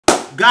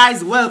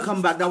Guys,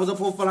 welcome back. That was a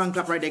full hand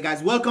clap right there,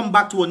 guys. Welcome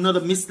back to another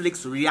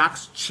Mystelics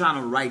Reacts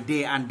channel right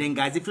there. And then,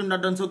 guys, if you're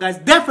not done so, guys,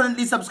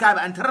 definitely subscribe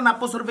and turn on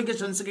post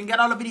notifications so you can get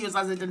all the videos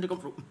as they tend to come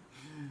through.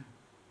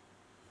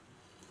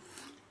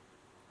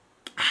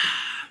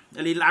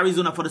 A little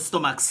Arizona for the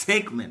stomach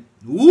segment.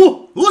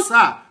 Woo!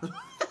 Woosa!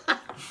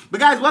 But,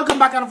 guys, welcome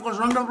back. And, of course,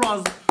 round of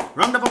applause.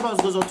 Round of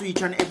applause goes out to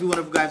each and every one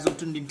of you guys who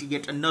tuned in to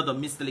get another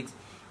Mystelics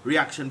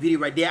reaction video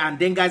right there. And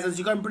then, guys, as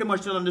you can pretty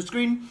much tell on the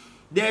screen,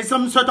 there is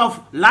some sort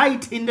of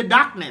light in the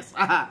darkness.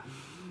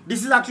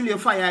 This is actually a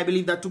fire, I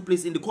believe, that took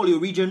place in the Colihaut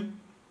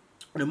region.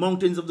 The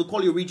mountains of the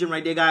Colihaut region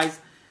right there, guys.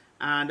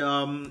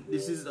 And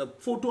this is a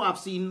photo I've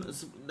seen.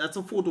 That's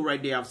a photo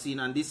right there I've seen.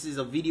 And this is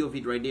a video of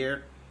it right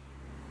there.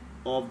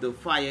 Of the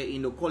fire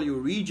in the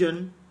Colihaut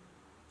region.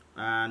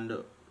 And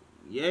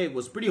yeah, it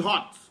was pretty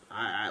hot.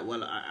 I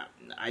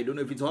don't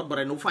know if it's hot, but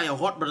I know fire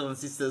hot, brothers and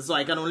sisters. So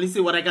I can only say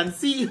what I can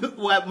see,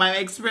 what my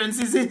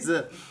experiences is.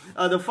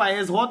 The fire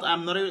is hot.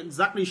 I'm not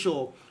exactly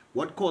sure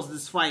what caused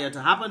this fire to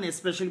happen,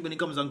 especially when it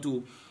comes down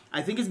to,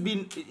 I think it's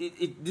been,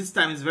 this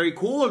time it's very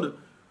cold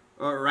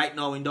right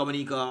now in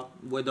Dominica,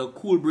 where the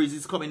cool breeze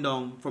is coming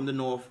down from the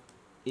north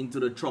into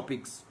the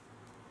tropics,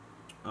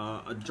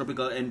 a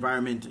tropical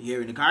environment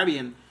here in the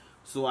Caribbean.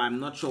 So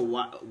I'm not sure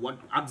what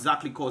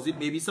exactly caused it.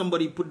 Maybe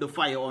somebody put the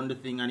fire on the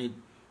thing and it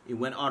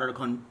went out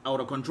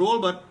of control.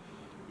 But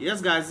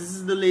yes, guys, this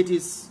is the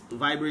latest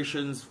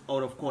vibrations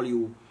out of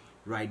Colihaut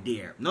right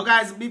there. Now,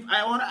 guys,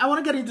 I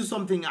want to get into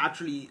something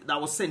actually that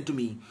was sent to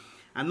me.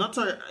 I'm not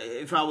sure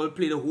if I will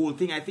play the whole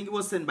thing. I think it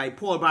was sent by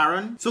Paul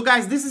Barron. So,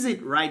 guys, this is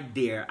it right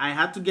there. I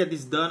had to get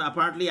this done.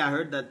 Apparently, I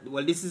heard that,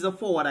 well, this is a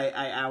forward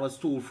I was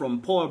told from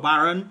Paul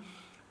Barron.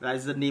 That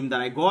is the name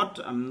that I got.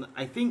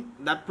 I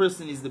think that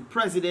person is the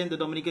president, the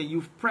Dominican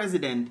youth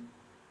president,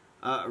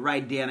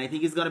 right there. And I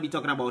think he's going to be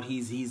talking about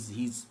his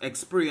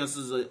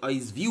experiences or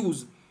his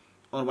views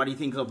on what he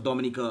thinks of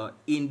Dominica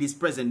in this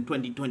present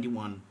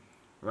 2021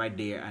 right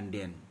there. And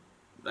then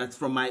that's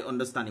from my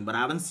understanding. But I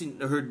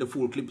haven't heard the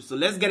full clip. So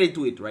let's get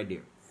into it right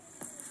there.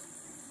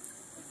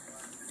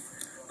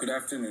 Good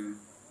afternoon.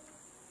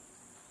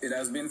 It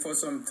has been for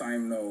some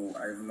time now.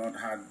 I've not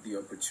had the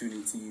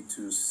opportunity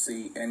to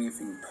say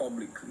anything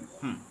publicly.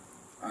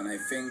 And I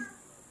think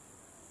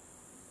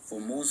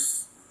for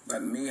most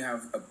that may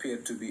have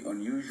appeared to be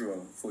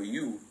unusual, for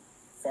you,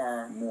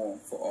 far more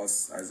for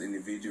us as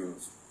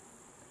individuals.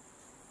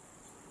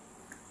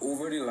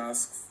 Over the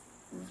last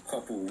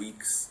couple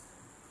weeks,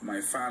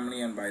 my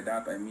family, and by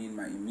that I mean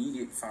my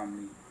immediate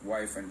family,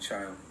 wife and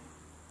child,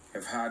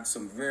 have had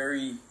some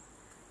very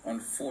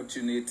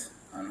unfortunate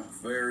and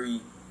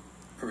very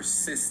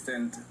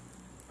persistent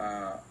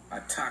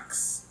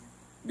attacks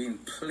being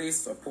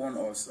placed upon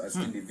us as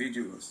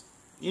individuals.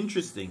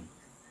 Interesting.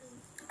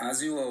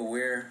 As you are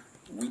aware,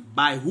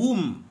 by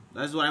whom?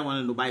 That's what I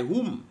want to know. By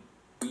whom?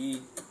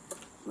 We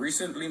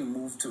recently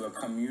moved to a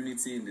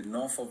community in the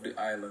north of the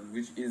island,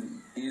 which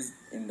is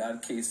in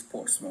that case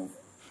Portsmouth.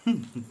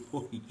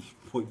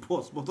 boy,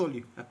 Portsmouth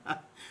only.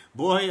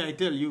 Boy, I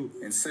tell you.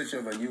 In search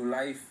of a new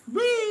life.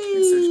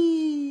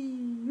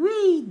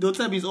 Don't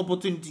tell me it's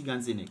opportunity,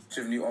 Gansinex.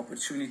 Search of new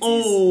opportunities.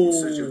 Oh, in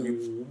search of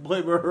new...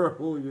 boy, bro.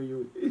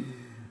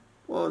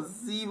 Oh,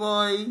 see,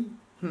 boy.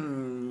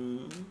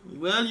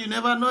 Well, you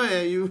never know.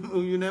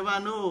 You never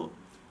know.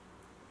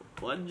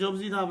 What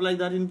jobs you have like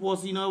that in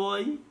Posse, now,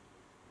 boy?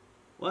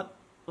 What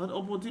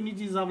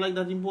opportunities have like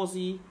that in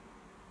Posse?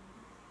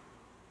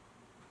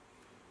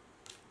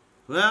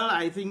 Well,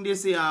 I think they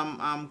say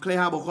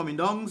Colihaut coming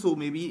down, so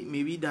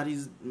maybe that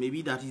is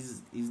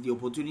the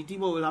opportunity,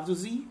 but we'll have to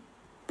see.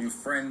 New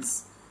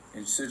friends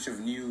in search of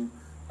new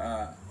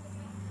an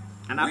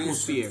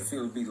atmosphere. To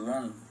feel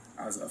belong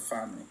as a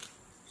family.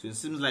 So it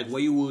seems like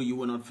where you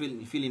were not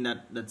feeling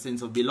that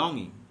sense of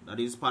belonging. That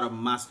is part of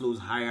Maslow's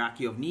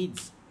hierarchy of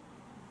needs.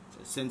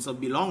 It's a sense of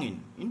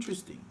belonging.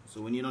 Interesting.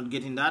 So when you're not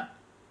getting that,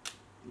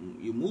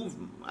 you move.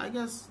 I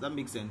guess that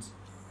makes sense.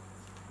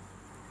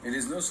 It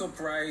is no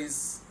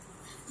surprise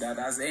that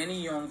as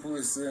any young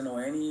person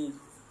or any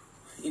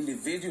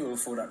individual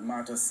for that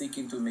matter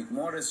seeking to make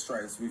modest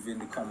strides within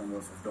the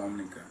Commonwealth of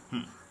Dominica,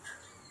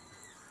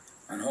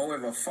 and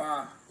however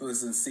far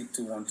persons seek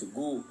to want to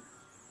go,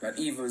 that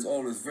evil is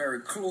always very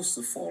close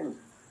to follow.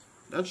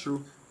 That's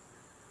true.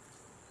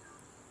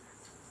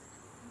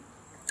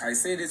 I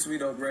say this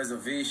without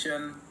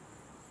reservation.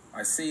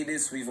 I say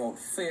this without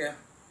fear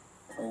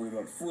or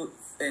without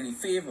any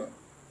favor.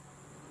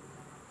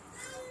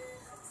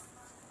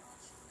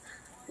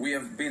 We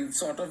have been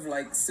sort of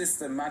like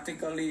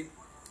systematically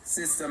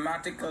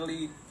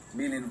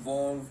been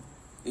involved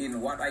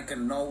in what I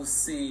can now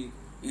say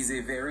is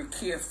a very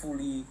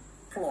carefully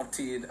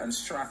plotted and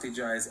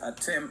strategized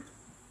attempt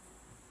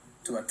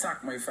to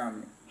attack my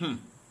family.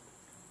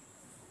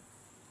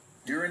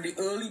 During the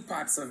early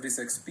parts of this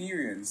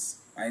experience,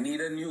 I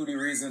neither knew the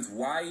reasons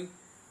why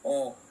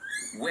or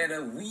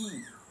whether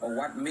we or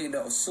what made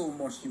us so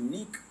much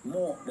unique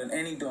more than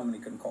any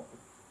Dominican couple.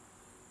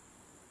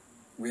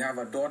 We have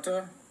a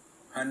daughter.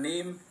 Her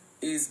name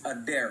is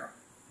Adara.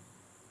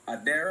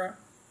 Adara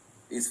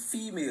is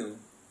female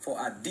for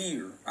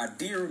Adir.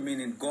 Adir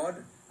meaning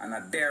God and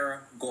Adera,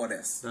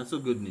 goddess. That's a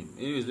good name.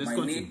 Anyways, let's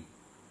continue.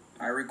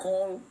 I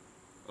recall,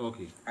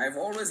 okay, I've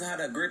always had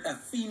a great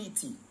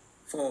affinity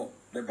for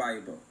the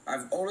Bible.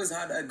 I've always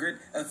had a great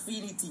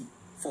affinity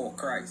for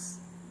Christ.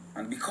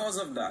 And because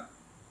of that,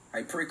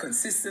 I pray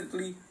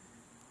consistently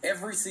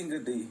every single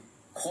day,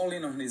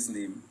 calling on his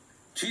name.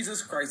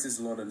 Jesus Christ is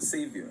Lord and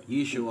Savior.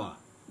 Yeshua.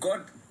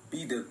 God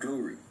be the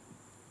glory.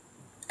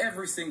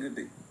 Every single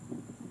day.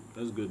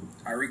 That's good.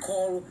 I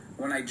recall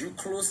when I drew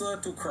closer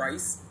to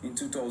Christ in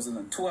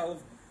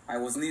 2012, I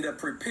was neither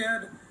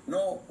prepared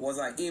nor was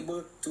I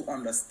able to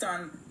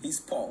understand his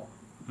power.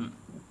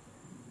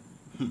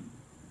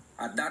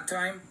 At that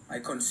time, I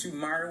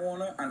consumed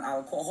marijuana and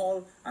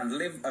alcohol and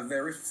lived a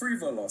very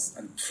frivolous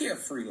and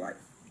carefree life.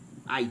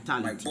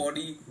 My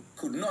body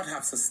could not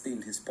have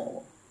sustained his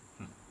power.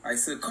 I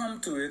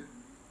succumbed to it.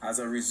 As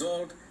a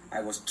result,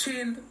 I was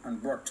chained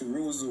and brought to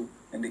Roseau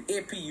in the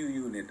APU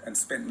unit and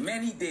spent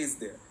many days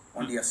there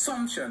on the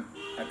assumption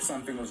that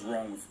something was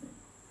wrong with me.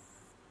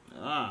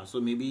 Ah, so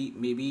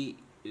maybe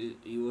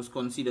he was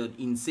considered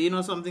insane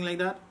or something like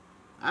that?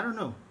 I don't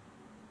know.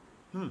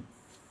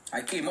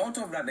 I came out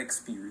of that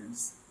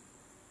experience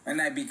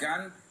and I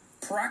began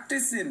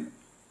practicing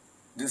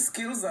the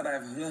skills that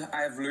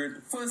I've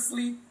learned,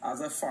 firstly as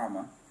a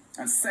farmer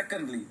and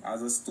secondly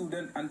as a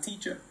student and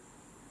teacher.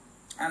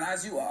 And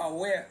as you are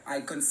aware,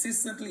 I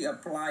consistently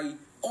apply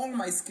all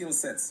my skill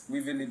sets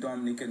within the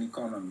Dominican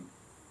economy.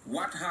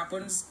 What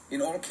happens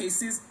in all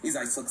cases is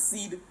I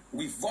succeed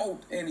without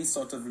any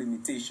sort of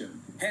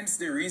limitation. Hence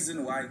the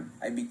reason why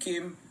I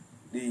became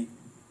the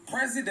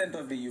president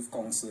of the Youth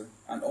Council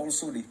and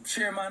also the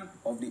chairman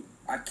of the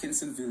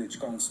Atkinson Village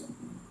Council.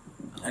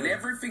 And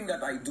everything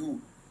that I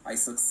do, I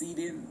succeed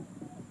in.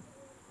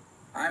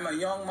 I'm a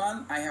young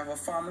man, I have a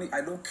family,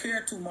 I don't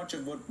care too much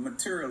about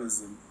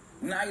materialism.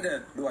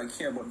 Neither do I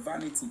care about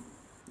vanity.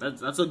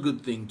 That's a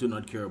good thing to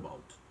not care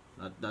about.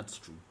 That's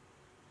true.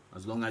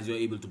 As long as you're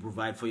able to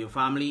provide for your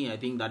family, I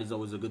think that is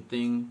always a good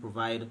thing.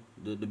 Provide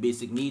the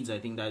basic needs, I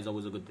think that is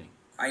always a good thing.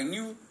 I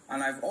knew,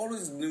 and I've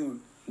always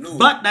known.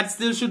 But that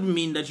still shouldn't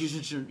mean that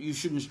you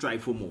shouldn't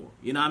strive for more.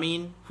 You know what I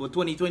mean? For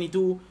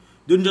 2022,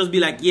 don't just be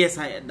like, yes,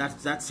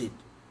 that's it.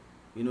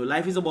 You know,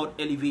 life is about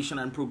elevation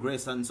and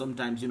progress, and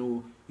sometimes,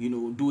 you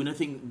know, doing a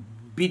thing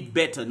bit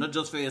better, not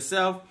just for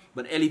yourself,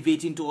 but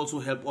elevating to also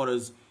help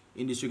others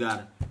in this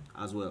regard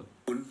as well.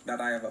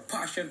 That I have a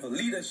passion for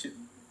leadership.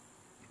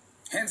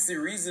 Hence the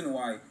reason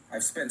why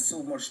I've spent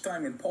so much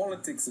time in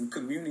politics and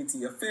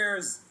community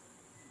affairs.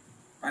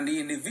 And the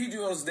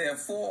individuals,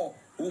 therefore,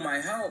 whom I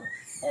help,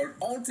 are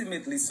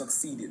ultimately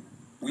succeeded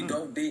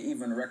without they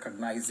even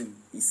recognizing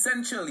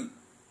essentially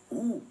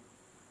who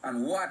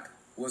and what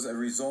was a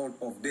result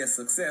of their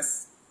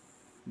success.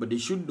 But they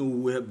should know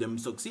who helped them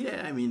succeed.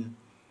 I mean,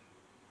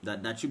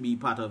 that should be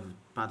part of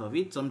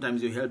it.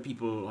 Sometimes you help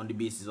people on the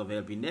basis of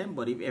helping them,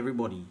 but if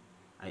everybody,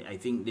 I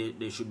think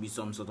there should be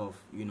some sort of,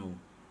 you know,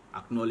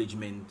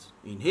 acknowledgement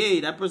in, hey,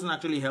 that person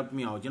actually helped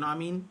me out, you know what I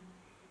mean?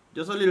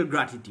 Just a little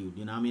gratitude,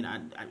 you know what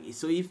I mean?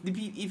 So if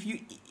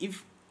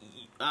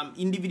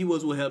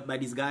individuals were helped by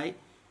this guy,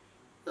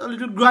 a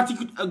little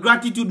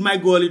gratitude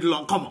might go a little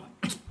long. Come on.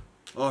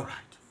 All right.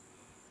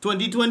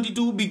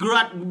 2022, be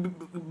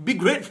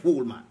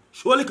grateful, man.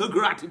 Show a little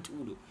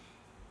gratitude.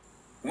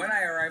 When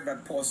I arrived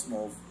at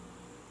Portsmouth,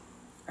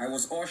 I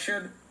was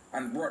ushered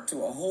and brought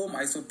to a home,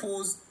 I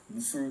suppose,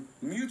 through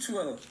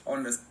mutual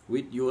understanding.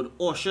 Wait, you were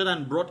ushered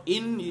and brought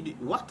in?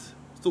 What?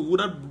 So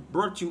would have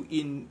brought you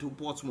in to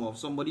Portsmouth?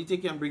 Somebody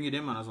take you and bring you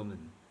them or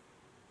something?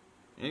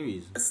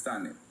 Anyways.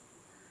 Understanding.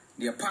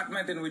 The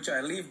apartment in which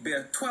I live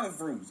bears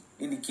 12 rooms,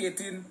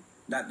 indicating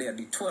that they are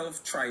the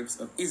 12 tribes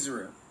of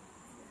Israel.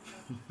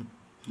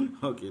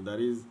 Okay, that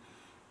is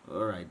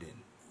alright then.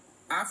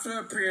 After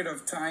a period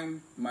of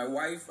time, my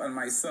wife and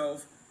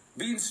myself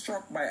being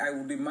struck by, I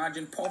would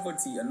imagine,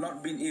 poverty and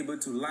not being able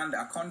to land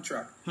a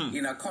contract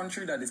in a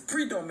country that is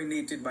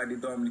predominated by the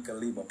Dominica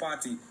Labour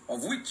Party,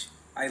 of which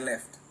I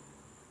left.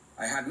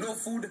 I had no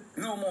food,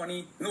 no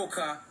money, no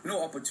car,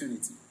 no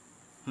opportunity.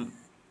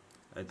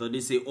 I thought they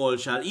say all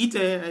shall eat,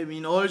 eh? I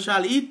mean, all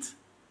shall eat.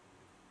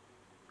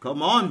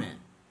 Come on, man.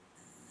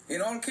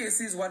 In all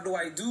cases, what do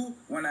I do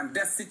when I'm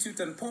destitute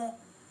and poor?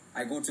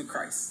 I go to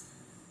Christ.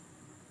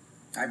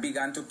 I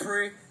began to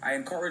pray. I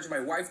encourage my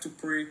wife to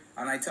pray.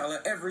 And I tell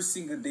her every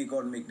single day,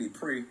 God make me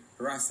pray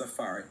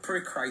Rastafari.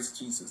 Pray Christ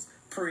Jesus.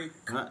 Pray.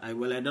 Well,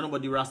 I don't know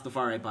about the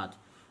Rastafari part.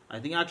 I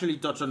think I actually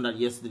touched on that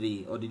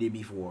yesterday or the day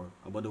before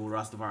about the whole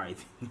Rastafari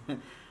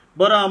thing.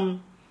 But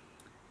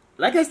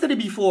like I stated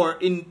before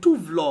in two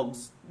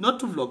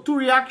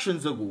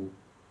reactions ago,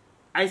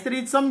 I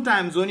stated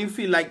sometimes when you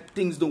feel like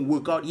things don't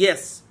work out,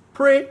 yes,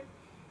 pray,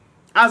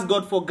 ask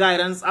God for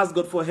guidance, ask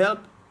God for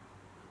help.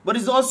 But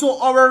it's also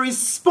our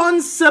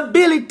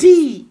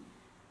responsibility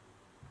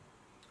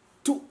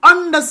to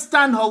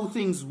understand how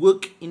things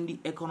work in the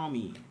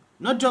economy.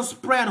 Not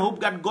just pray and hope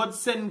that God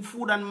send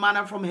food and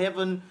manna from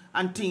heaven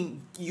and think.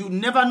 You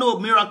never know.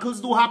 Miracles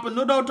do happen,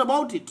 no doubt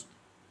about it.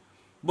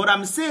 But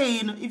I'm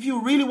saying, if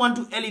you really want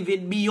to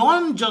elevate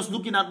beyond just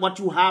looking at what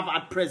you have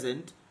at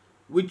present,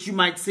 which you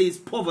might say is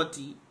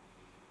poverty,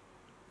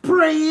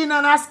 praying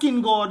and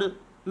asking God,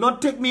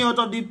 Lord, take me out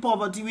of the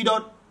poverty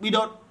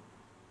without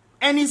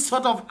any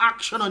sort of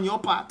action on your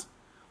part,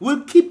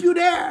 will keep you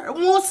there.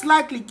 Most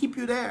likely keep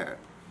you there.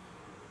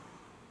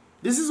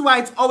 This is why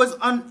it's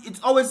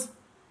always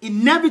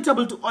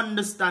inevitable to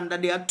understand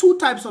that there are two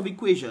types of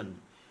equation.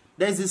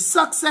 There's a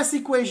success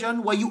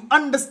equation where you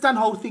understand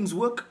how things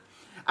work.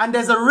 And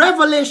there's a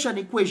revelation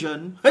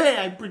equation. Hey,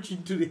 I'm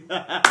preaching today.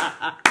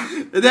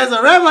 There's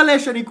a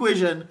revelation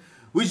equation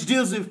which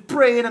deals with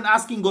praying and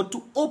asking God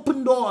to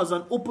open doors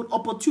and open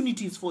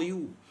opportunities for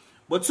you.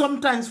 But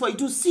sometimes for you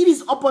to see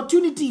these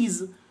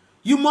opportunities,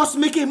 you must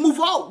make a move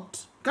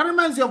out. Kind of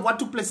reminds you of what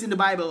took place in the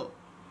Bible.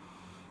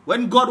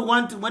 When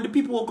when the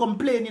people were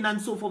complaining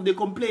and so forth, they're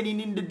complaining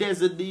in the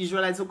desert. The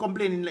Israelites were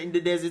complaining in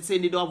the desert,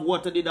 saying they don't have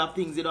water, they don't have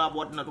things, they don't have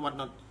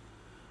whatnot.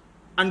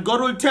 And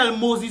God will tell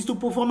Moses to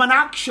perform an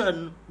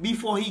action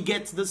before he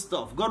gets the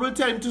stuff. God will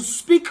tell him to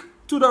speak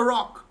to the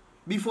rock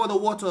before the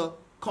water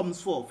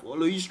comes forth.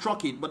 Although he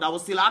struck it, but that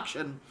was still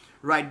action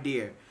right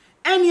there.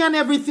 Any and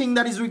everything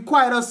that is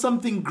required of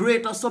something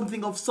great or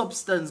something of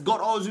substance, God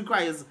always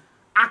requires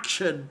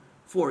action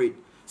for it.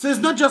 So it's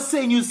not just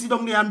saying you sit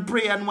down there and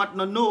pray and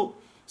whatnot. No.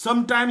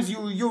 Sometimes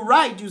you're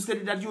right. You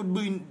said that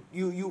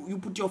you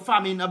put your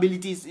farming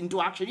abilities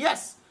into action.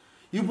 Yes.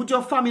 You put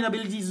your farming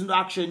abilities into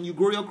action. You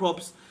grow your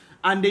crops.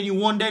 And then you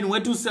wonder where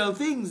to sell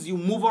things. You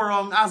move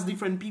around, ask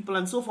different people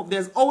and so forth.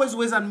 There's always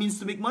ways and means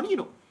to make money, you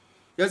know.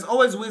 There's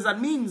always ways and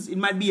means. It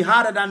might be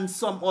harder than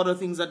some other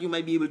things that you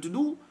might be able to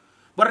do.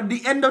 But at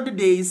the end of the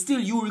day, it's still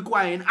you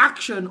requiring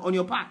action on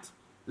your part.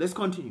 Let's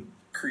continue.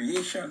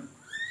 Creation.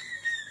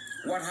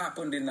 What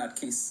happened in that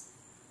case?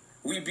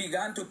 We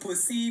began to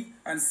perceive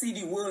and see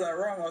the world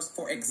around us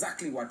for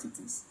exactly what it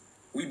is.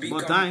 We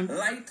become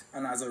light,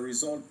 and as a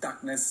result,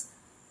 darkness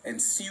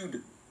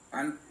ensued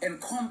and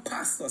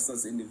encompassed us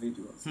as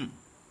individuals.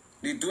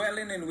 The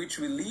dwelling in which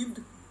we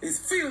lived is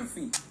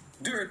filthy,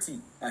 dirty,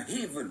 a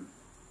haven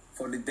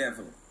for the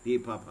devil.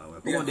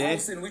 The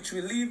house in which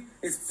we live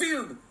is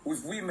filled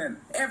with women,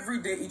 every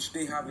day, each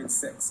day having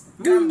sex,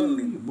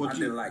 gambling,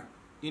 and the like.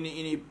 In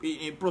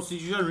a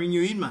prostitution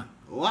renewing, man.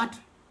 What?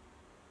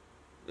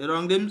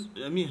 Around them,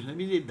 let me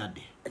leave that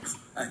there.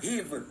 A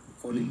haven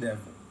for the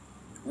devil.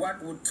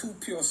 What would two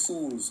pure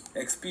souls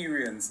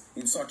experience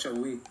in such a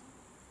way?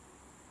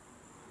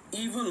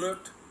 Evil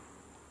lurked,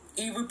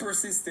 evil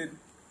persisted,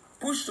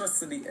 pushed us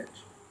to the edge.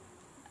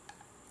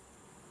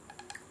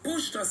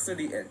 Pushed us to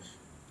the edge.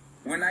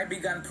 When I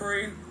began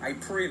praying, I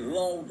prayed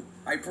loud.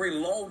 I prayed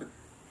loud.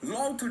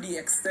 Loud to the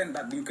extent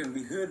that you can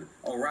be heard,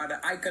 or rather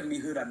I can be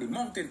heard at the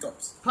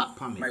mountaintops.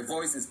 My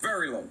voice is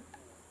very loud.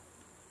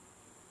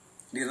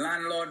 The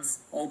landlords,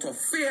 out of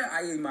fear,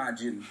 I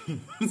imagine,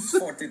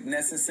 thought it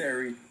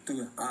necessary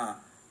to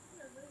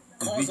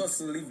cause us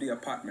to leave the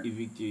apartment.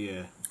 Evict you,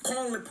 yeah.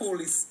 Call the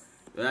police.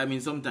 I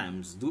mean,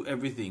 sometimes do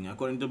everything,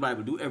 according to the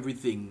Bible, do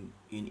everything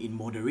in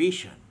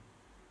moderation.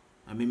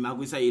 I mean,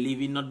 Maguisa, you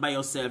living not by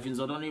yourself, it's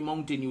not on a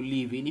mountain you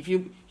live in. If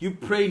you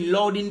pray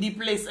loud in the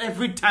place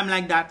every time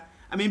like that,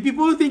 I mean,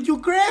 people will think you're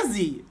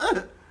crazy.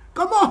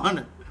 Come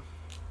on.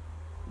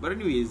 But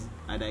anyways,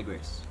 I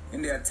digress.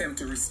 In the attempt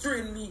to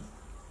restrain me,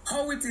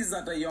 how it is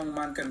that a young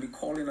man can be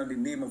calling on the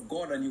name of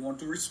God and you want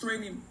to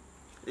restrain him?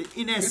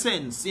 In a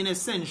sense,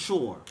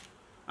 sure.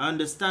 I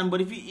understand,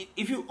 but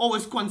if you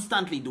always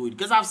constantly do it,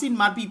 because I've seen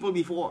mad people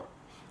before.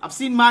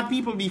 And mad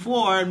people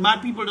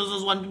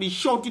just want to be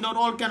shouting out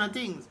all kind of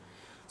things.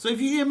 So if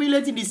you're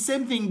emulating the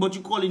same thing but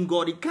you calling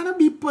God, it cannot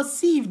be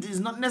perceived. It's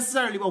not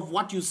necessarily of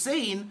what you're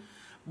saying,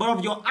 but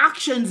of your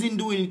actions in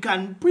doing it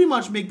can pretty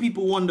much make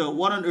people wonder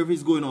what on earth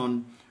is going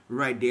on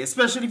right there.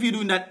 Especially if you're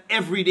doing that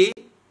every day.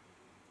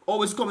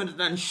 Always coming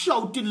and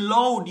shouting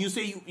loud. You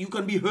say you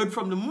can be heard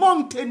from the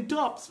mountain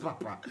tops.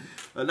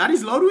 Well, that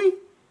is loud, we.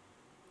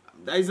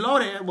 That is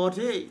loud, eh? But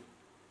hey.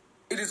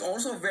 It is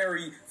also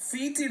very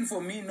fitting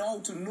for me now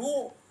to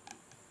know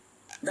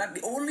that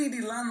only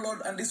the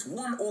landlord and this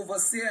one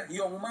overseer,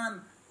 young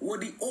man, were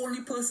the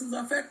only persons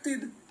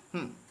affected.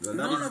 Well,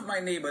 none of my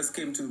neighbors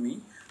came to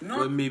me.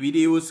 Well, maybe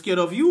they were scared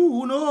of you.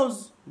 Who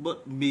knows?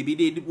 But maybe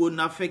they weren't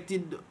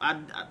affected.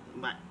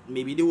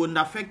 Maybe they weren't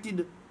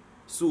affected.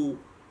 So,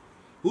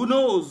 who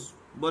knows?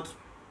 But,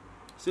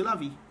 c'est la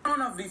vie.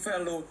 None of the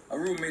fellow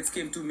roommates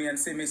came to me and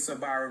said, Mr.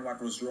 Barron,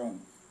 what was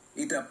wrong?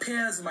 It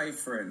appears, my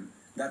friend,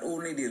 that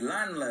only the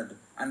landlord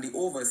and the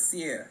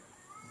overseer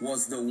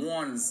was the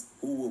ones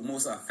who were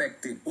most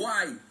affected.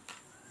 Why?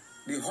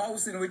 The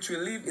house in which we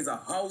live is a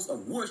house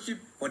of worship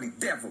for the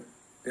devil.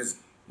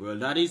 Well,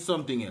 that is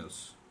something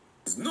else.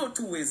 There's no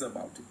two ways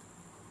about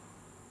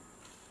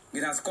it.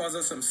 It has caused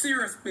us some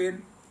serious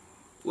pain.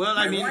 Well,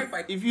 I mean,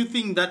 if you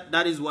think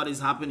that is what is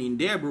happening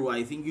there, bro,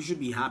 I think you should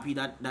be happy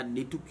that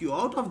they took you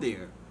out of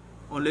there.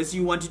 Unless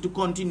you wanted to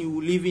continue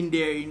living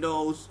there in the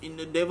house, in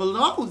the devil's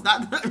house.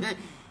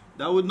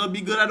 That would not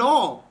be good at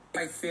all.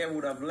 My fear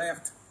would have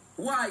left.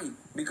 Why?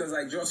 Because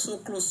I just so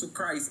close to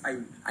Christ,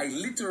 I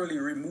literally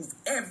removed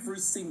every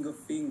single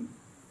thing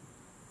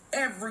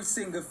every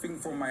single thing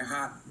from my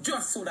heart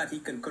just so that he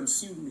can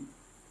consume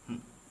me.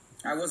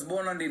 I was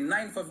born on the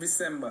 9th of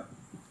December,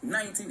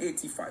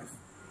 1985.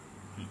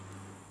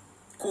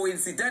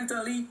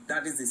 Coincidentally,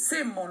 that is the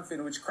same month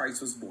in which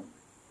Christ was born.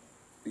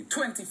 The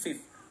 25th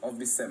of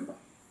December.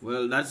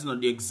 Well, that's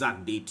not the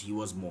exact date he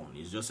was born.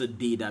 It's just a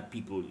day that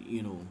people,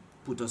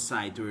 put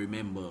aside to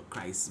remember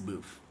Christ's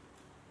birth.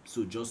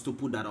 So just to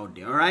put that out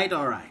there. All right,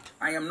 all right.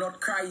 I am not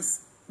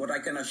Christ, but I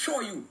can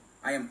assure you,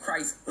 I am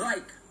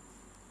Christ-like.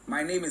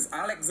 My name is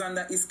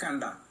Alexander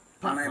Iskander,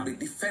 and I am the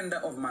defender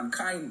of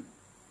mankind.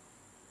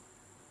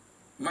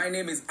 My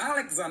name is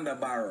Alexander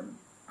Baron.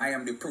 I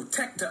am the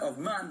protector of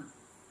man.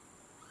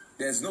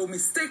 There's no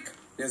mistake.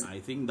 I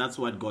think that's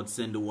what God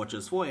sent the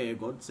watchers for.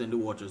 God sent the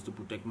watchers to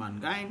protect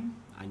mankind.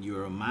 And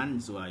you're a man,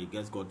 so I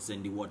guess God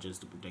sent the watchers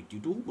to protect you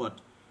too. But,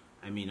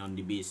 I mean, on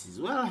the basis,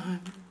 well,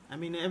 I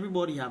mean,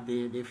 everybody have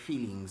their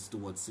feelings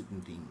towards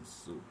certain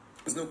things. So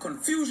there's no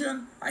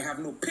confusion. I have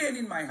no pain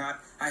in my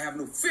heart. I have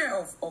no fear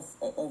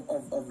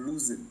of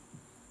losing.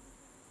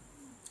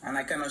 And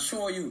I can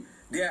assure you,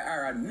 there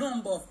are a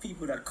number of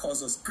people that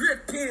cause us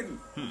great pain.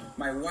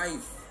 My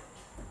wife,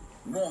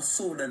 more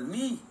so than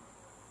me.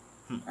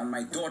 And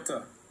my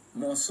daughter,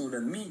 more so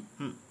than me.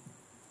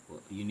 Well,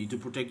 you need to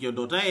protect your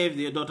daughter. If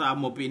your daughter have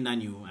more pain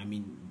than you, I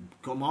mean,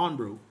 come on,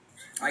 bro.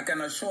 I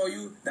can assure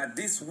you that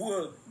this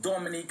world,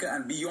 Dominica,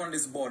 and beyond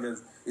its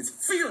borders, is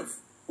filled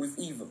with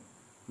evil.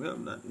 Well,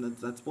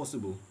 that's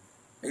possible.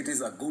 It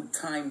is a good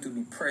time to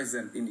be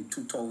present in the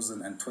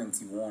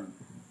 2021,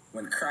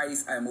 when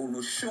Christ, I am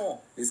almost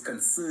sure, is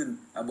concerned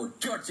about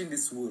judging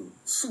this world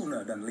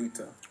sooner than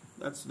later.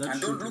 That's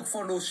and don't look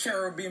for those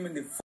cherubim in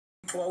the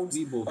clouds.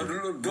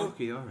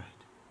 Okay, all right.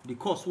 The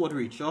cost word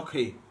reach.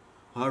 Okay,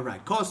 all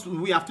right. Cost.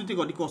 We have to take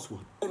out the cost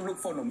word. Don't look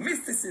for no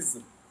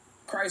mysticism.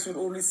 Christ would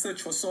only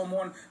search for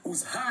someone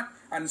whose heart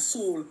and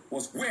soul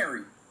was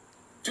weary,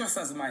 just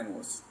as mine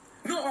was.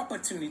 No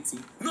opportunity.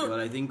 No. Well,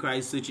 I think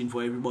Christ searching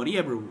for everybody,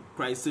 bro.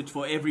 Christ searched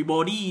for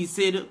everybody. He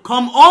said,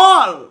 "Come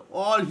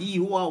all ye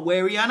who are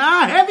weary and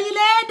are heavy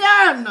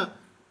laden,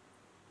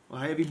 or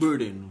heavy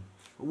burden."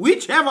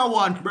 Whichever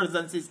one, brothers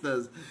and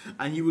sisters,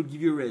 and he will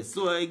give you rest.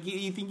 So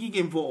you think he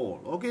came for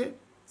all, okay?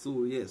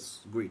 So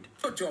yes, great.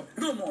 No job,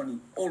 no money,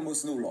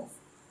 almost no love.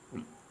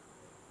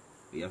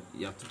 You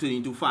have to turn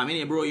into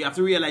family, bro. You have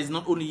to realize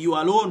not only you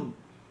alone.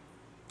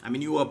 I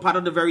mean, you were part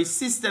of the very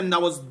system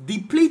that was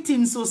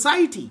depleting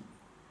society.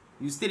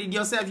 You stated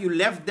yourself, you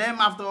left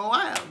them after a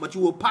while, but you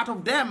were part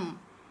of them.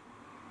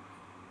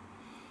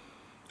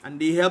 And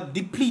they helped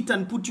deplete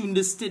and put you in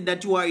the state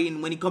that you are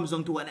in when it comes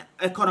down to an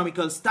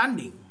economical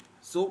standing.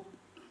 So,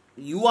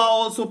 you are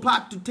also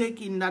part to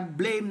take in that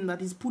blame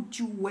that has put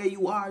you where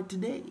you are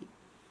today.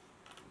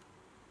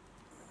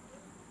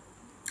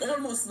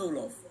 Almost no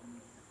love.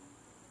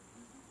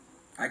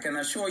 I can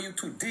assure you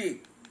today,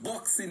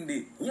 Boxing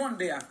Day, one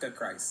day after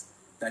Christ,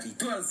 that he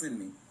dwells in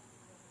me.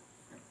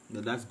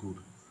 No, that's good.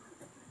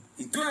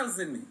 He dwells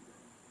in me.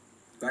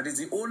 That is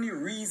the only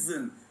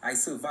reason I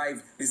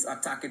survived this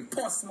attack in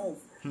Portsmouth.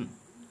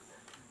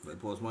 But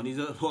Portsmouth is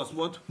a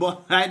Portsmouth.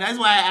 But that's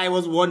why I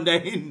was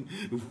wondering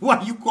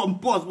why you come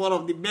Portsmouth, one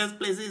of the best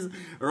places.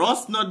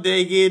 Ross not there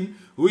again.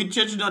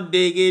 Whitchurch not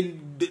there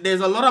again. There's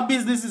a lot of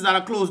businesses that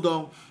are closed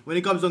down when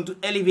it comes down to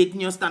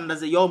elevating your standard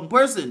as a young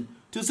person.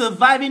 To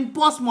survive in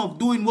Portsmouth,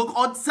 doing work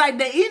outside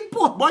the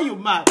input. Boy, you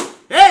mad.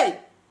 Hey!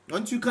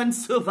 Once you can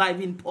survive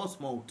in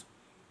Portsmouth,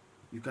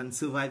 you can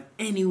survive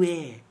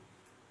anywhere.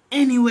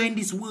 Anywhere in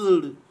this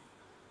world.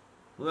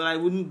 Well, I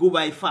wouldn't go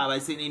by far by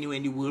saying anywhere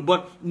in the world,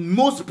 but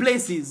most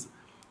places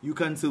you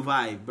can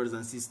survive, brothers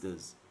and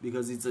sisters,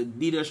 because it's a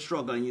leader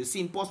struggle. And you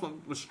see in Portsmouth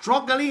people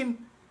struggling,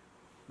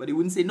 but they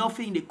wouldn't say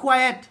nothing. They're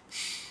quiet.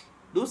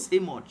 Don't say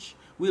much.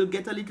 We'll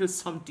get a little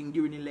something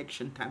during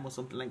election time or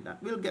something like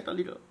that. We'll get a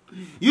little.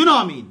 You know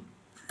what I mean?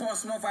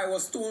 Portsmouth, I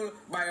was told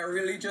by a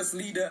religious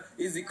leader,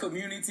 is the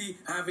community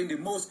having the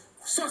most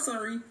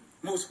sorcery,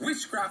 most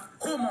witchcraft,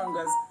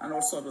 whoremongers, and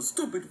all sorts of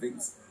stupid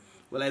things.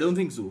 Well, I don't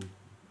think so.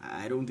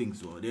 I don't think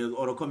so. There's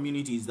other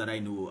communities that I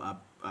know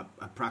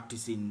are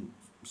practicing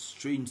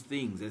strange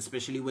things,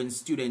 especially when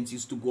students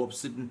used to go up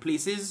certain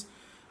places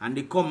and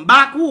they come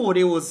back. Oh,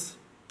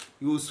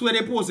 you swear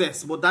they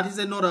possess. But that is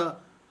another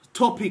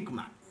topic,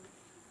 man.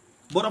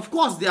 But of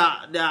course, there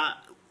are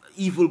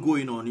evil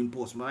going on in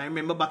Portsmouth. I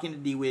remember back in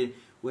the day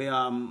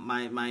where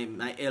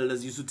my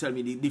elders used to tell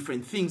me the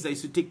different things that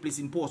used to take place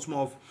in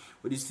Portsmouth.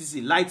 Where you used to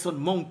see lights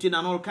on mountain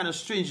and all kind of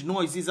strange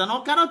noises and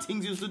all kind of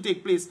things used to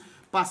take place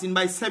passing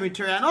by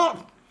cemetery and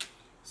all.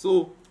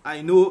 So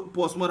I know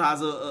Portsmouth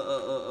has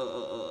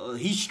a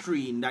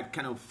history in that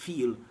kind of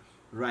feel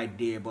right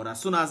there. But as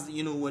soon as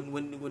when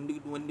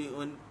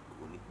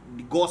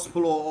the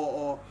gospel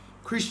or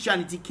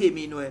Christianity came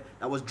in, where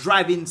that was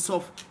driving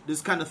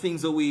these kind of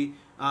things away,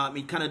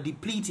 it kind of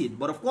depleted.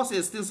 But of course,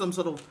 there's still some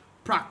sort of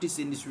practice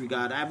in this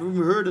regard. I've even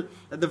heard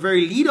that the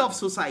very leader of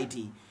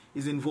society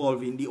is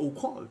involved in the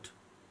occult.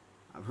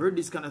 I've heard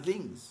these kind of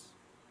things.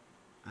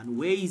 And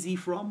where is he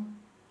from?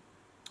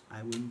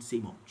 I wouldn't say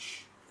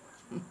much.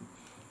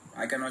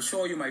 I can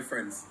assure you, my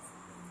friends,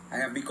 I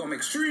have become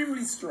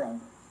extremely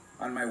strong,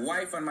 and my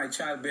wife and my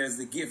child bears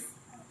the gift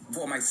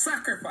for my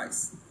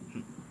sacrifice.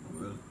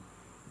 Well,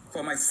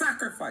 For my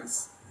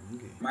sacrifice.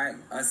 okay. My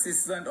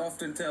assistant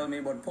often tell me,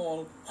 but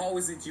Paul, how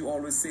is it you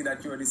always say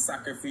that you're the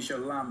sacrificial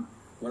lamb?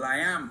 Well, I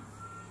am.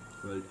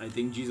 Well, I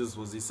think Jesus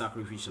was the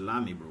sacrificial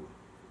lamb, bro.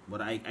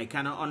 But I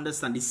cannot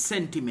understand the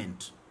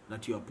sentiment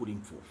that you are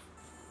putting forth.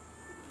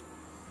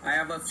 I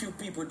have a few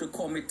people to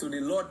commit to the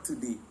Lord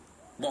today,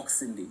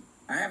 Boxing Day.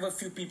 I have a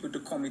few people to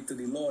commit to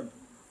the Lord.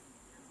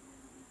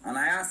 And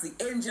I ask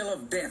the angel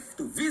of death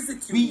to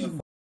visit you.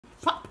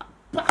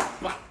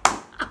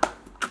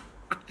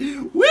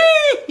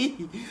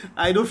 Wee!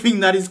 I don't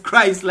think that is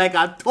Christ like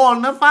I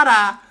told my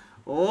father.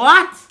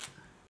 What?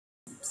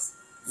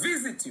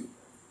 Visit you.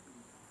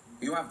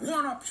 You have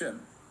one option.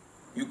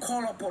 You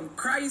call upon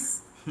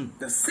Christ,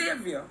 the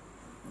Savior,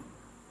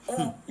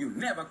 or you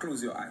never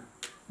close your eye.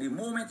 The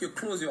moment you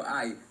close your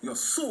eye, your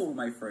soul,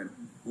 my friend,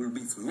 will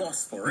be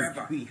lost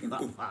forever.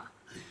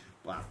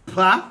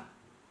 Papa,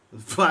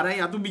 Father,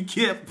 you have to be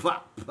careful.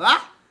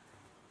 Papa.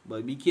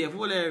 But be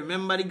careful.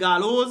 Remember the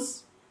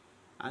gallows?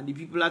 And the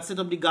people that set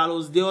up the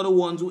gallows, they are the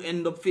ones who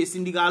end up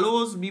facing the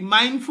gallows. Be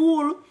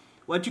mindful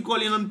what you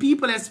calling on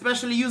people,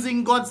 especially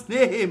using God's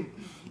name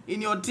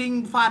in your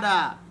thing,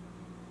 Father.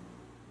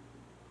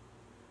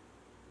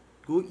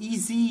 Go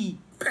easy.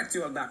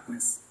 Perpetual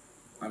darkness.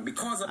 And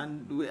because of...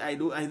 And I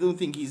don't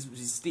think he's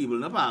stable.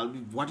 No, pal.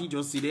 What he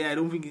just said there, I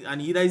don't think...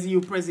 And he is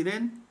you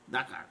president?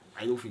 That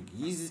I don't think.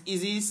 Is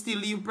he still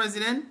you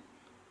president?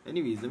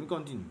 Anyways, let me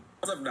continue.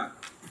 Because of that,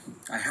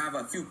 I have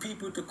a few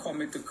people to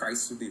commit to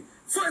Christ today.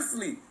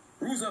 Firstly,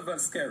 Roosevelt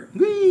Skerry.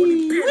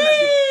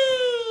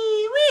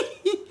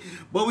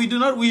 But we do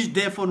not wish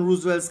death on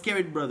Roosevelt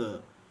Skerry,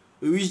 brother.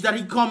 We wish that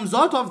he comes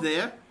out of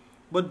there.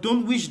 But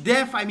don't wish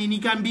death. I mean, he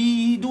can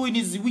be doing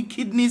his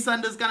wickedness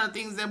and those kind of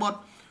things there.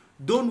 But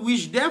don't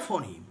wish death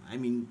on him. I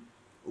mean,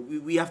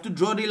 we have to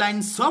draw the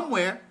line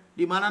somewhere.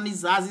 The man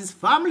has his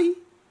family.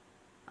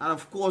 And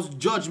of course,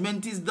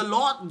 judgment is the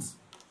Lord's.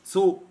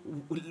 So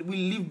we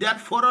leave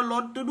that for the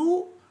Lord to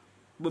do.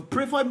 But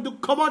pray for him to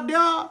come out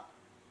there.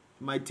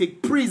 He might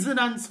take prison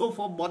and so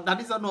forth. But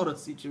that is another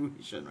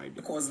situation right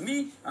there. Because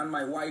me and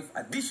my wife,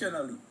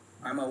 additionally,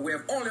 I'm aware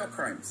of all your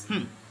crimes.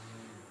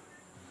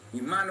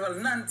 Emmanuel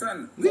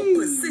Nantan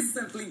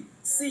persistently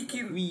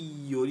seeking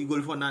you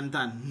go for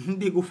Nantan.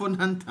 They go for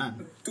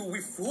Nantan. to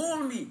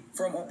withhold me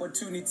from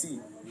opportunity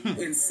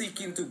in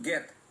seeking to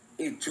get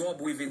a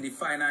job within the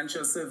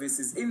financial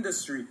services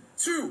industry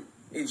through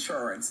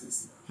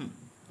insurances.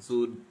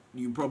 So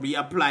you probably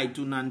applied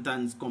to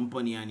Nantan's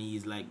company and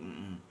he's like,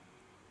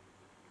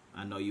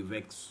 and now you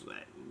vex.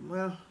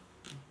 Well,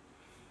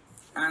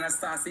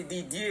 Anastasia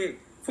Didier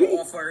for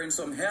offering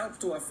some help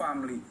to a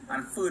family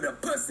and further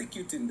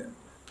persecuting them.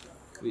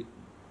 wait,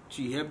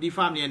 she helped the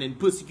family and then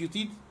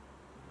persecuted?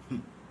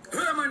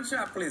 Herman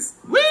Chaplis.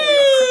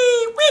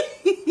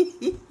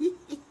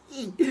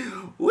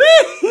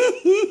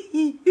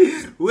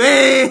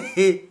 Wait.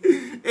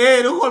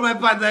 Hey, don't call my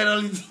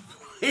partner.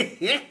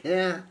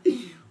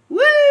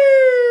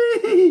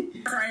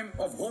 Crime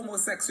of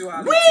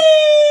homosexuality.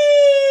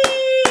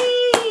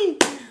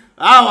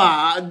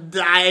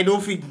 I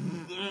don't think.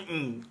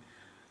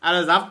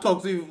 As I've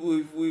talked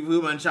with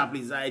Herman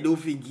Chaplis, I don't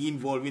think he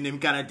involved in them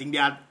kind of thing. They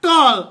are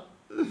tall.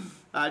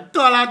 At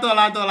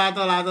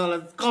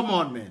all. Come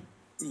on, man.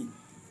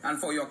 And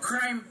for your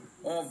crime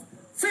of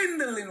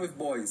findling with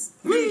boys.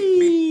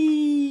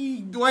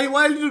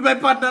 Why did my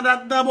partner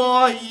that the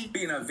boy?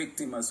 Being a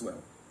victim as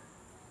well.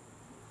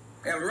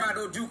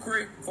 Elrado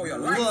Ducre for your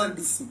lies and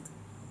deceit.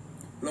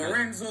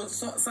 Lorenzo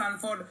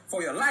Sanford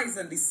for your lies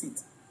and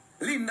deceit.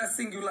 Linda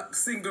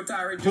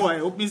Singletary Boy, I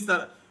hope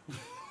Mr.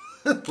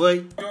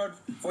 Boy. George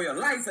for your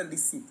lies and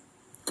deceit.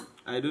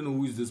 I don't know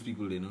who is those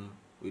people, you know.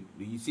 Wait,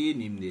 you say a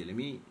name there, let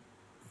me.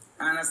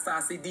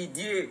 Anastasia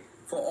Didier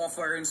for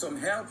offering some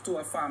help to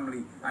a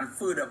family and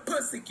further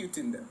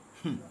persecuting them.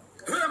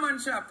 Herman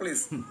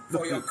Chaplis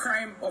for your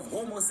crime of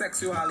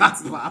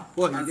homosexuality.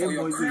 And for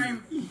your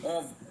crime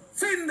of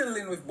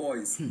findling with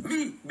boys.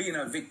 Me being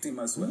a victim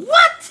as well.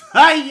 What?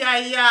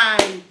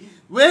 Ay.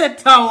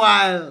 Wait a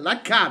while.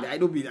 That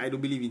can't be. I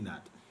don't believe in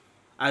that.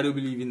 I don't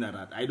believe in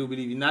that. I don't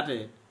believe in that.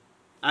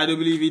 I don't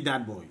believe in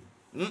that, boy.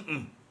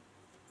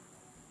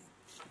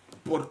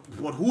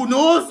 But who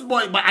knows,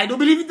 boy? But I don't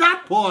believe in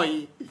that,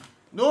 boy.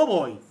 No,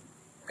 boy.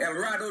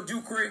 Elrado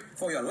Ducre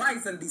for your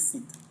lies and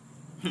deceit.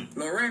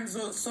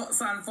 Lorenzo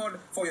Sanford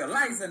for your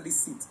lies and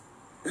deceit.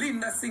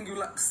 Linda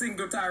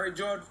Singletary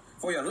George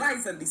for your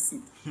lies and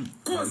deceit.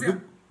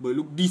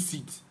 Look,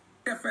 deceit.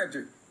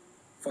 Frederick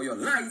for your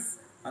lies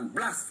and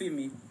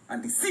blasphemy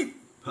and deceit.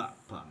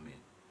 Papa, man.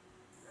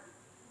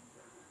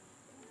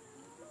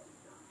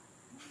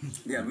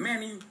 There are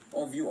many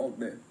of you out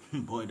there.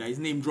 Boy, that is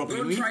name dropping.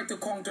 Don't try to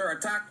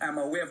counterattack. I'm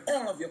aware of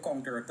all of your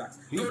counterattacks.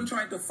 Don't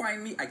try to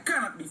find me. I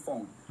cannot be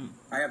found.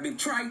 I have been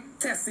tried,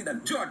 tested,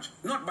 and judged,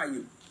 not by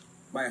you,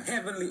 by a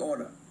heavenly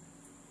order.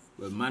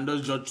 Well, man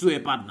does judge too,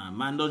 partner.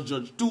 Man does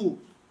judge too.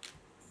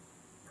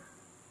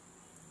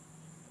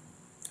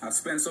 I've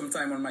spent some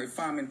time on my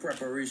farm in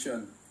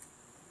preparation,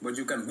 but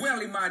you can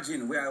well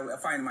imagine where I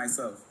find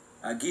myself.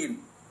 Again,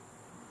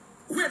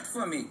 wait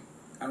for me.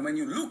 And when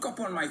you look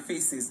upon my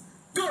faces,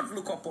 don't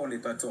look upon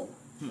it at all.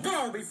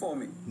 Bow before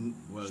me.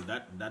 Well,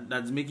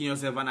 that's making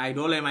yourself an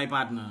idol, my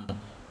partner.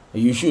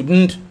 You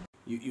shouldn't.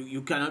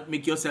 You cannot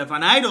make yourself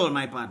an idol,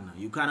 my partner.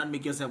 You cannot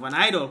make yourself an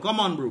idol. Come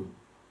on, bro.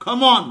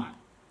 Come on, man.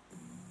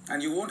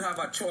 And you won't have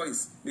a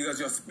choice because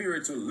your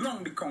spirit will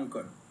long be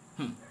conquered.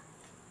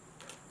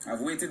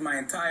 I've waited my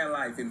entire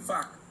life. In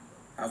fact,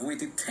 I've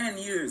waited 10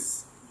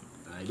 years.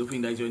 I don't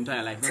think that's your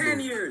entire life. 10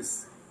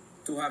 years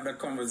to have that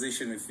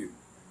conversation with you.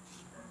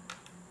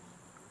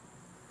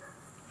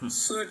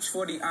 Search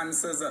for the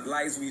answers that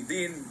lies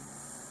within.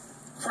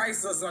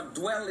 Christ does not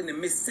dwell in the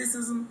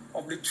mysticism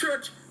of the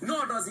church,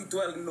 nor does he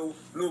dwell in no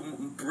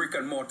brick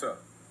and mortar.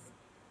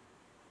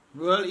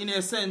 Well, in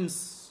a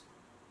sense,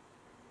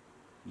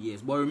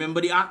 yes. But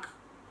remember the ark?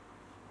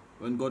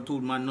 When God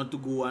told man not to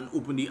go and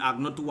open the ark,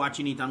 not to watch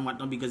in it and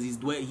whatnot, because he's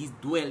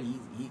dwelling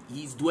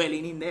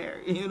in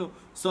there. You know,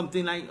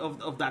 something like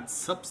of that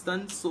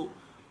substance. So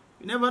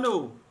you never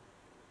know.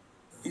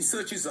 He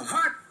searches the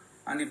heart,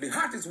 and if the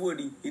heart is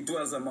worthy, he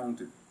dwells among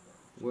it.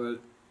 Well,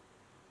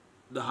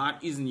 the heart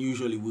isn't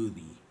usually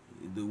worthy.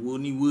 The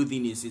only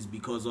worthiness is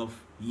because of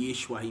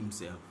Yeshua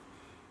himself.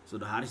 So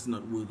the heart is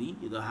not worthy.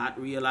 The heart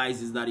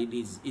realizes that it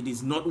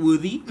is not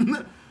worthy.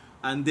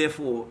 And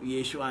therefore,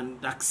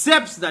 Yeshua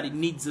accepts that it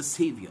needs a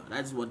savior.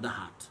 That's what the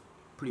heart,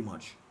 pretty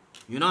much.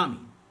 You know what I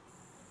mean?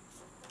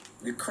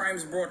 The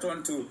crimes brought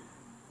on to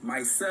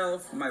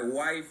myself, my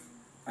wife,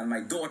 and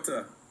my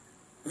daughter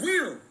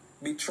will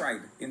be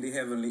tried in the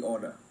heavenly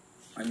order.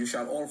 And you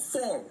shall all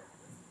fall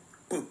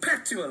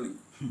perpetually.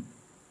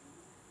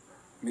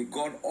 May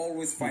God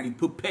always find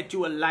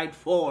perpetual light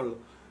fall.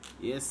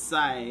 Yes,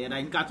 and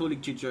I'm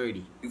Catholic Church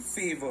already.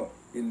 Favor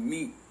in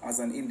me as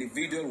an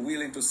individual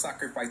willing to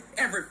sacrifice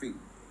everything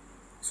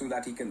so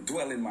that he can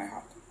dwell in my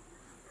heart.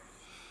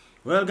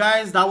 Well,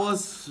 guys, that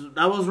was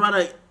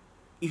rather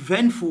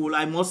eventful,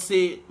 I must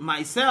say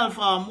myself.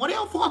 What are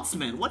your thoughts,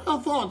 man? What are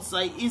your thoughts?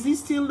 Is he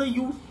still the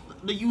youth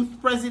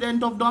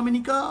president of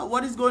Dominica?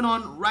 What is going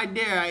on right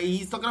there?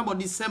 He's talking about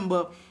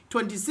December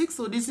 26th,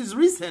 so this is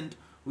recent.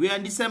 We are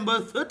in December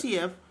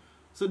 30th,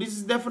 so this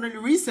is definitely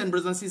recent,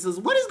 brothers and sisters.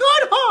 What is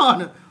going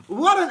on?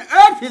 What on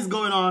earth is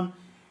going on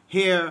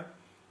here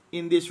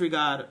in this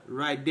regard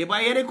right there?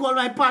 But here they call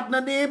my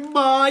partner name,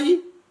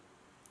 boy.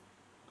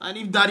 And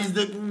if that is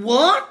the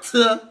what?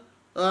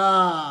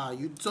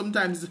 You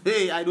sometimes,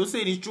 hey, I don't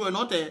say it's true or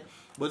not,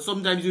 but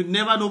sometimes you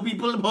never know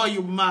people, boy,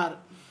 you mad.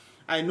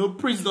 I know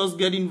priests does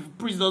be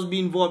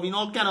involved in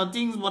all kind of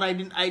things, but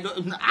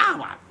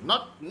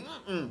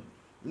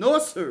no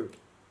sir.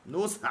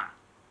 No sir.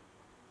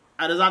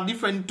 I just have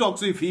different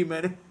talks with him,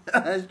 man.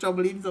 It's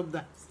troubling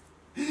sometimes.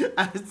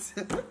 Let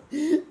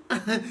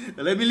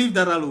me leave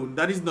that alone.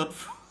 That is not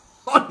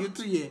for you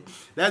to hear.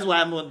 That's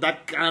why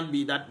that can't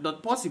be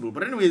not possible.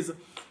 But anyways, with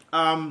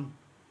all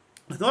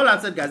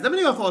that said, guys, let me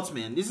know your thoughts,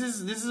 man. This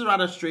is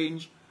rather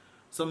strange.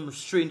 Some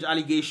strange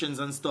allegations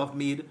and stuff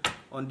made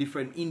on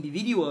different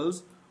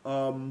individuals.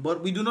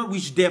 But we do not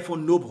wish death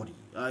on nobody.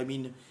 I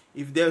mean,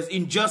 if there's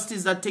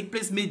injustice that take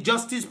place, may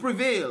justice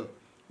prevail.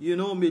 You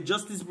know, may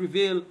justice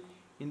prevail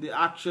in the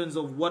actions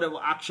of whatever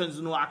actions,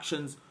 no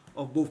actions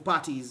of both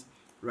parties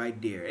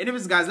right there.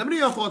 Anyways, guys, let me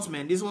know your thoughts,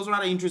 man. This was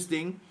rather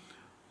interesting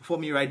for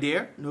me right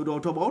there. No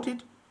doubt about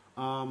it.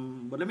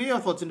 But let me know your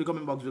thoughts in the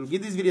comment box below.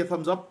 Give this video a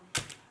thumbs up.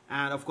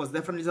 And, of course,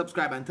 definitely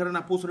subscribe and turn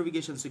on post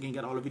notifications so you can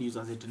get all the videos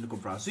as it in the come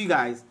from. See you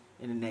guys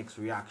in the next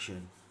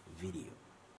reaction video.